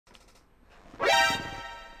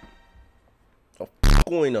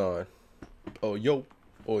going on? Oh yo,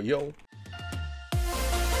 oh yo.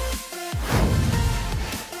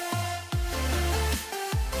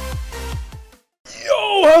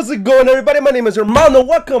 Yo, how's it going, everybody? My name is Rmando.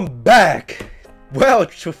 Welcome back. Well,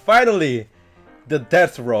 finally, the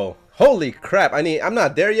death row. Holy crap! I'm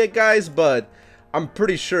not there yet, guys, but I'm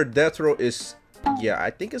pretty sure death row is. Yeah, I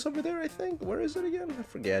think it's over there. I think. Where is it again? I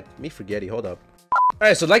forget. Me forgetty. Hold up.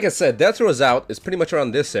 Alright, so like I said, death row is out. It's pretty much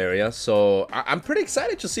around this area, so I'm pretty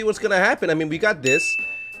excited to see what's gonna happen. I mean, we got this.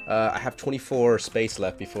 I have 24 space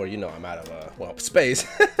left before, you know, I'm out of well, space.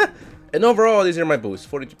 And overall, these are my boosts: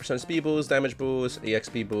 42% speed boost, damage boost,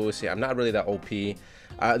 EXP boost. Yeah, I'm not really that OP.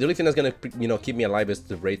 The only thing that's gonna, you know, keep me alive is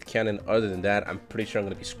the Wraith Cannon. Other than that, I'm pretty sure I'm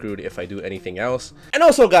gonna be screwed if I do anything else. And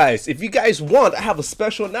also, guys, if you guys want, I have a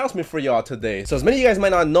special announcement for y'all today. So as many of you guys might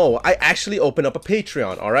not know, I actually opened up a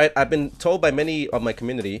Patreon. All right, I've been told by many of my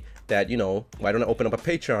community that, you know, why don't I open up a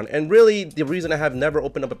Patreon? And really, the reason I have never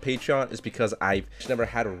opened up a Patreon is because I've never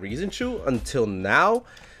had a reason to until now.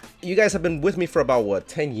 You guys have been with me for about, what,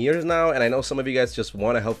 10 years now, and I know some of you guys just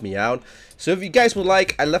want to help me out. So if you guys would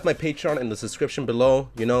like, I left my Patreon in the description below.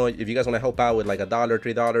 You know, if you guys want to help out with like $1,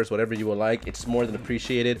 $3, whatever you would like, it's more than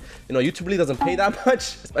appreciated. You know, YouTube really doesn't pay that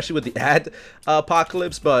much, especially with the ad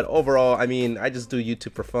apocalypse, but overall, I mean, I just do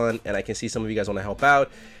YouTube for fun, and I can see some of you guys want to help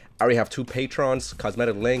out. I already have 2 patrons,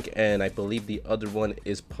 Cosmetic Link, and I believe the other one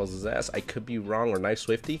is Possess. I could be wrong, or Knife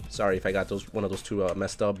Swifty. Sorry if I got one of those 2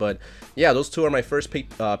 messed up, but yeah, those 2 are my first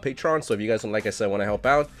patrons. So if you guys, like I said, want to help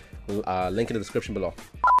out, link in the description below.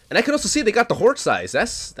 And I can also see they got the horde size.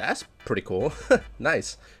 That's pretty cool.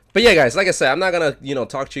 Nice. But yeah, guys, like I said, I'm not gonna, you know,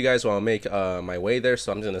 talk to you guys while I make my way there,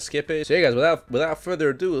 so I'm just gonna skip it. So yeah, guys, without further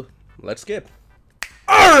ado, let's skip.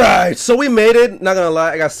 Alright, so we made it. Not gonna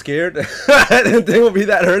lie, I got scared. I didn't think it would be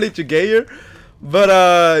that early to get here.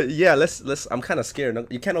 But yeah, let's I'm kinda scared.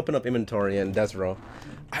 You can't open up inventory in death row.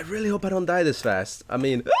 I really hope I don't die this fast. I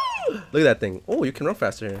mean, look at that thing. Oh, you can run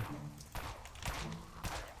faster here.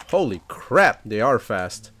 Holy crap, they are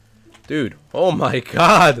fast. Dude, oh my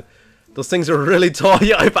god. Those things are really tall.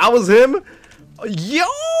 Yeah, if I was him. Yo!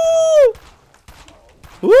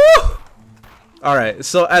 Woo! Alright,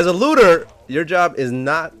 so as a looter, your job is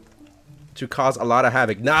not to cause a lot of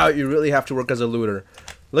havoc. Now you really have to work as a looter.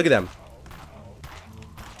 Look at them.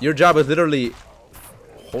 Your job is literally...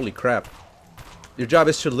 Holy crap. Your job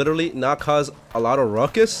is to literally not cause a lot of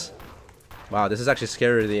ruckus. Wow, this is actually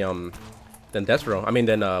scarier than Death Row. I mean,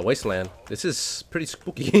 than Wasteland. This is pretty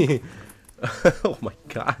spooky. Oh my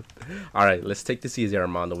god. Alright, let's take this easy,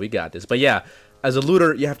 Rmando. We got this. But yeah, as a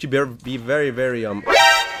looter, you have to be very, very...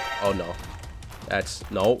 Oh no. That's...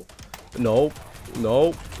 No. Nope.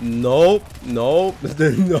 Nope. Nope. Nope.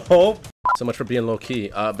 Nope. So much for being low key.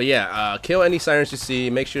 But yeah, kill any sirens you see.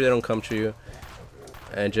 Make sure they don't come to you,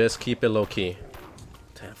 and just keep it low key.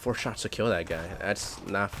 Damn, 4 shots to kill that guy. That's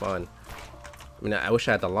not fun. I mean, I wish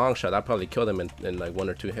I had the long shot. I'd probably kill them in like 1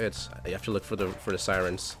 or 2 hits. You have to look for the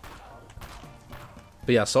sirens.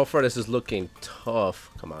 But yeah, so far this is looking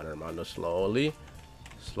tough. Come on, Rmando. Slowly.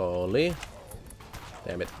 Slowly.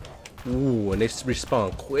 Damn it. Ooh, and they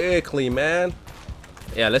respawn quickly, man.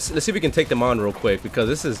 Yeah, let's see if we can take them on real quick, because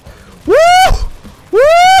this is... Woo! Woo!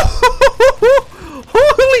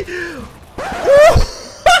 Holy...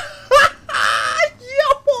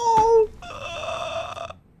 Yo!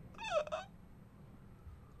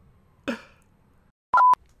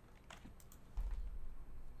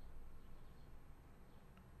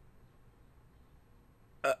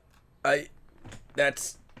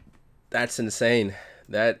 That's insane.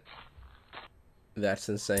 That's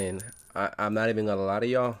insane. I'm not even gonna lie to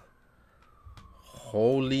y'all.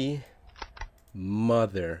 Holy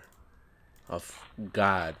mother of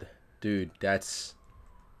God, dude, that's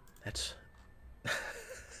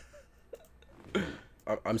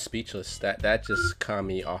I'm speechless. That just caught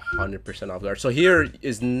me 100% off guard. So here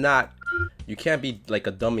is not, you can't be like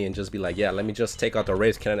a dummy and just be like, yeah, let me just take out the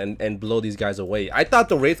Wraith Cannon and blow these guys away. I thought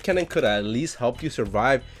the Wraith Cannon could at least help you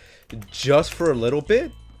survive just for a little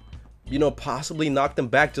bit. You know, possibly knock them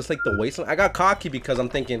back just like the Wasteland. I got cocky because I'm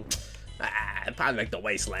thinking, probably like the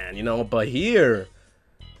Wasteland, you know. But here,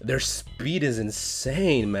 their speed is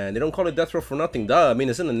insane, man. They don't call it Death Row for nothing, duh. I mean,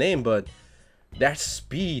 it's in the name, but that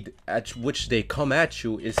speed at which they come at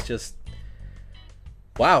you is just...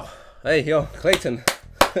 Wow. Hey, yo, Clayton.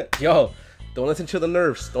 Yo, don't listen to the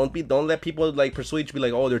nerfs. Don't let people like persuade you, be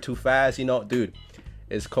like, oh, they're too fast, you know. Dude,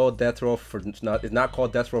 it's called Death Row for... It's not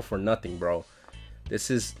called Death Row for nothing, bro. This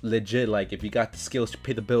is legit. Like, if you got the skills to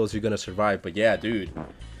pay the bills, you're gonna survive. But yeah, dude,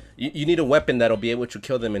 You need a weapon that'll be able to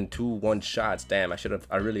kill them in 2 one-shots. Damn,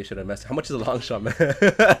 I really should have messed. How much is a long shot, man?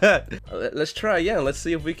 Let's try. Yeah, let's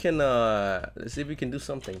see if we can do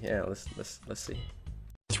something. Yeah, let's see.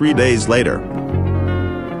 3 days later.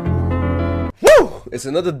 Woo! It's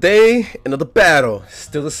another day, another battle.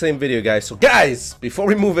 Still the same video, guys. So guys, before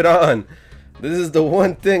we move it on, this is the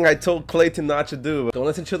one thing I told Clayton not to do. Don't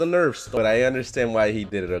listen to the nerfs. But I understand why he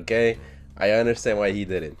did it, okay? I understand why he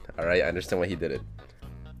did it. Alright, I understand why he did it.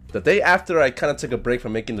 The day after I kind of took a break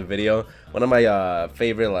from making the video, one of my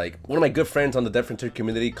one of my good friends on the Death Frontier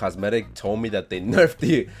community, Cosmetic, told me that they nerfed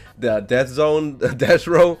the death zone, the death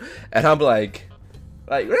row, and I'm like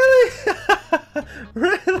really?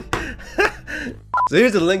 Really? So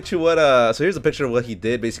here's a link to what so here's a picture of what he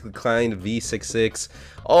did. Basically, client V66.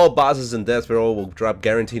 All bosses in Death Row will drop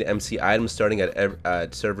guaranteed MC items starting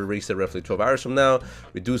at server reset roughly 12 hours from now.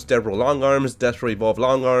 Reduce Death Row long arms, Death Row evolve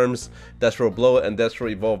long arms, Death Row blow, and Death Row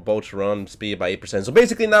evolve bolts run speed by 8%. So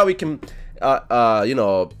basically now we can you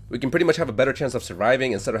know, we can pretty much have a better chance of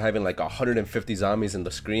surviving instead of having like 150 zombies in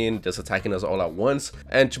the screen just attacking us all at once.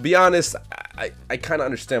 And to be honest, I kind of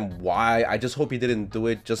understand why. I just hope he didn't do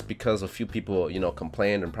it just because a few people, you know,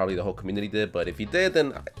 complained, and probably the whole community did. But if he did,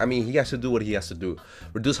 then I mean, he has to do what he has to do.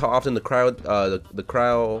 Reduce how often the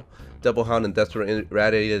cryo Double Hound and Death Row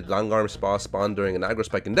irradiated long arm spawn during an aggro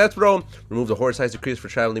spike in Death Row. Remove the horde size decrease for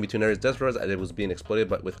traveling between areas Death Rows as it was being exploited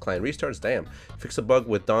but with client restarts. Damn. Fix a bug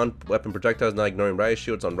with Dawn weapon projectiles not ignoring riot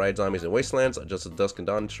shields on riot zombies and wastelands. Adjust the Dusk and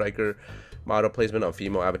Dawn striker model placement on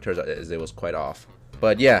female avatars as it was quite off.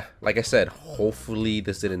 But yeah, like I said, hopefully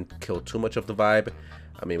this didn't kill too much of the vibe.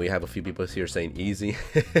 I mean, we have a few people here saying easy.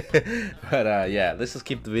 But yeah, let's just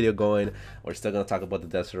keep the video going. We're still gonna talk about the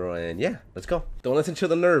Death Row, and yeah, let's go. Don't listen to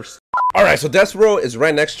the nerfs. Alright, so Death Row is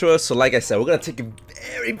right next to us. So like I said, we're gonna take it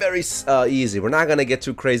very, very easy. We're not gonna get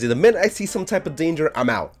too crazy. The minute I see some type of danger, I'm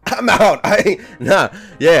out. I'm out.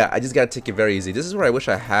 Yeah, I just gotta take it very easy. This is where I wish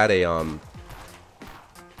I had a oh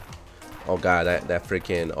god, that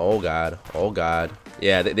freaking oh god.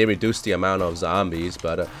 Yeah, they reduced the amount of zombies,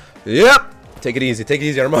 but yep. Take it easy,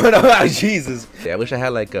 Rmando. Jesus. Yeah, I wish I had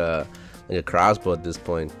like a crossbow at this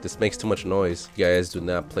point. This makes too much noise. You guys do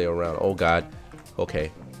not play around. Oh god.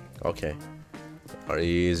 Okay.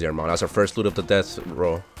 Easy, Rmando. That's our first loot of the Death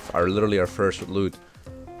Row. Literally our first loot.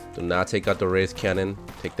 Do not take out the Wraith Cannon.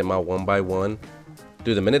 Take them out one by one.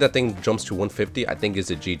 Dude, the minute that thing jumps to 150, I think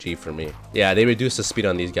it's a GG for me. Yeah, they reduced the speed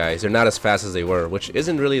on these guys. They're not as fast as they were, which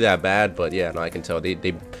isn't really that bad, but yeah, no, I can tell. They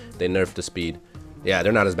nerfed the speed. Yeah,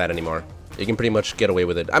 they're not as bad anymore. You can pretty much get away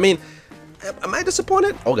with it. I mean, am I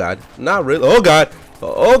disappointed? Oh god, not really. Oh god,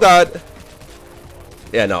 oh god.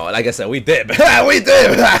 Yeah, no, like I said, we did. We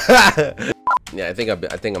did. Yeah, I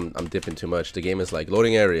think I'm dipping too much. The game is like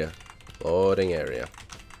loading area.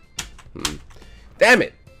 Damn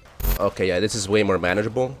it. Okay, yeah, this is way more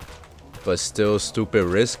manageable, but still stupid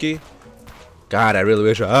risky. God, I really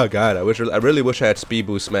wish. Oh god, I really wish I had speed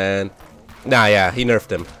boost, man. Nah, yeah, he nerfed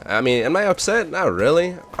him. I mean, am I upset? Not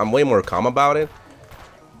really. I'm way more calm about it.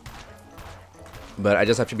 But I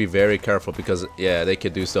just have to be very careful because, yeah, they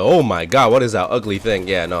could do so. Oh my god, what is that ugly thing?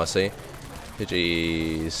 Yeah, no, see?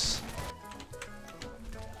 Jeez.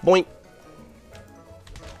 Boink.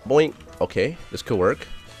 Boink. Okay, this could work.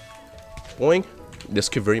 Boink. This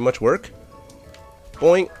could very much work.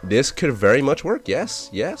 Boink. This could very much work. Yes,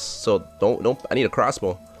 yes. So, don't. I need a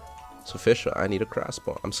crossbow. It's official. I need a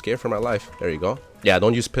crossbow. I'm scared for my life. There you go. Yeah,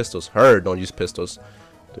 don't use pistols. Don't use pistols.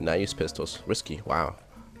 Do not use pistols. Risky. Wow.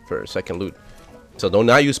 For a second loot. So do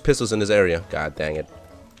not use pistols in this area. God dang it.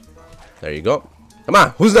 There you go. Come on.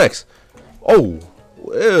 Who's next? Oh.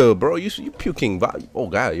 Ew, bro. You puking. Oh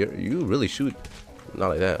god. You really shoot. Not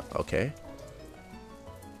like that. Okay.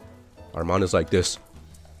 Rmando's like this.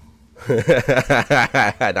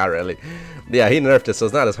 Not really. Yeah, he nerfed it, so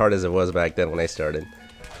it's not as hard as it was back then when I started.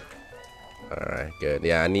 Alright, good.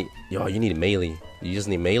 Yeah, you need melee. You just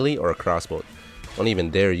need melee or a crossbow. Don't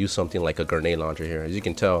even dare use something like a grenade launcher here. As you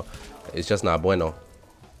can tell, it's just not bueno.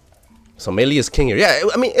 So melee is king here. Yeah,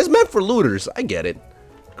 I mean, it's meant for looters. I get it.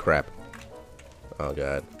 Crap. Oh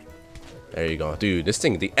god. There you go. Dude, this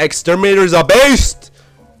thing, the exterminator is a beast!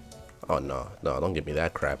 Oh no, don't give me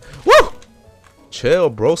that crap. Woo!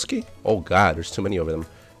 Chill, broski. Oh god, there's too many of them.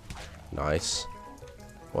 Nice.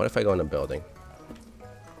 What if I go in the building?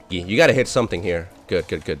 You gotta hit something here. Good.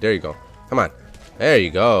 There you go. Come on. There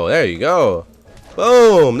you go.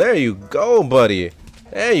 Boom. There you go, buddy.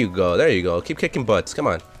 There you go. Keep kicking butts. Come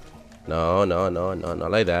on. No,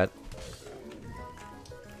 not like that.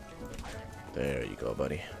 There you go,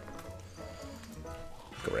 buddy.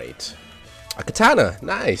 Great. A katana.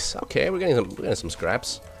 Nice. Okay, we're getting some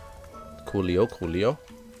scraps. Coolio.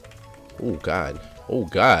 Oh god. Oh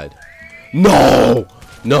god. No!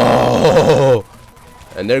 No!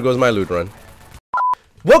 And there goes my loot run.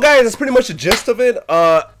 Well guys, that's pretty much the gist of it.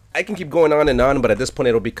 I can keep going on and on, but at this point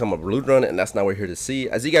it'll become a loot run, and that's not what we're here to see.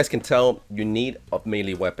 As you guys can tell, you need a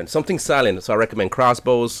melee weapon, something silent. So I recommend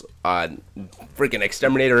crossbows, freaking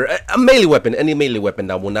exterminator, a melee weapon, any melee weapon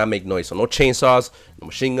that will not make noise. So no chainsaws, no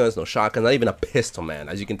machine guns, no shotguns, not even a pistol, man.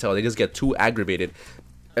 As you can tell, they just get too aggravated,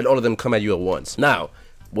 and all of them come at you at once. Now,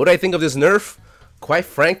 what do I think of this nerf? Quite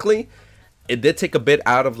frankly, it did take a bit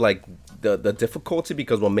out of like the difficulty,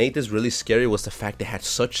 because what made this really scary was the fact they had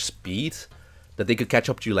such speed that they could catch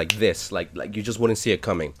up to you like this, like you just wouldn't see it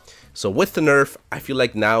coming. So with the nerf, I feel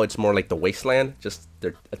like now it's more like the wasteland, just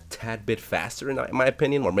they're a tad bit faster in my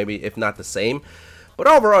opinion, or maybe if not the same. But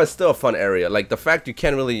overall, it's still a fun area. Like the fact you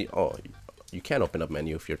can't really, you can open up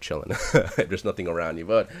menu if you're chilling. There's nothing around you,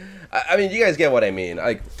 but I mean, you guys get what I mean.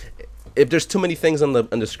 Like if there's too many things on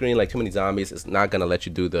the screen, like too many zombies, it's not gonna let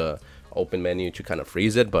you do the open menu to kind of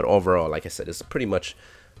freeze it. But overall, like I said, it's pretty much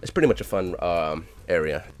a fun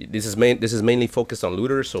area. This is mainly focused on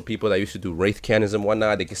looters, so people that used to do wraith cannons and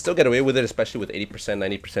whatnot, they can still get away with it, especially with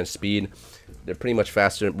 80%, 90% speed. They're pretty much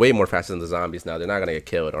faster, way more faster than the zombies now. They're not gonna get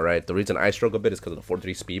killed, all right? The reason I struggle a bit is because of the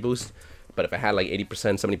 43 speed boost. But if I had like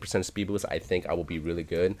 80%, 70% speed boost, I think I would be really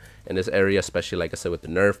good in this area, especially like I said with the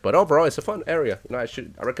nerf. But overall, it's a fun area. You know,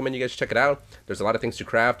 I recommend you guys check it out. There's a lot of things to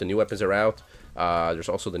craft. The new weapons are out. There's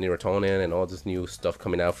also the Neurotonin and all this new stuff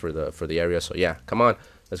coming out for the area. So yeah, come on,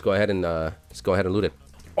 let's go ahead and loot it.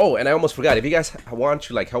 Oh, and I almost forgot. If you guys want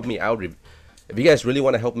to like help me out, if you guys really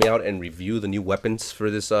want to help me out and review the new weapons for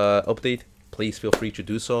this update, please feel free to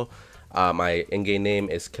do so. My in-game name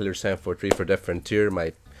is KillerSam43 for Death Frontier.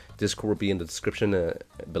 My Discord will be in the description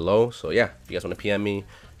below. So yeah, if you guys want to PM me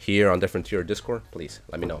here on Death Frontier Discord, please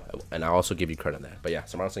let me know, and I'll also give you credit on that. But yeah,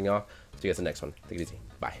 so I'm announcing y'all. See you guys in the next one. Take it easy.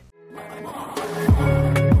 Bye.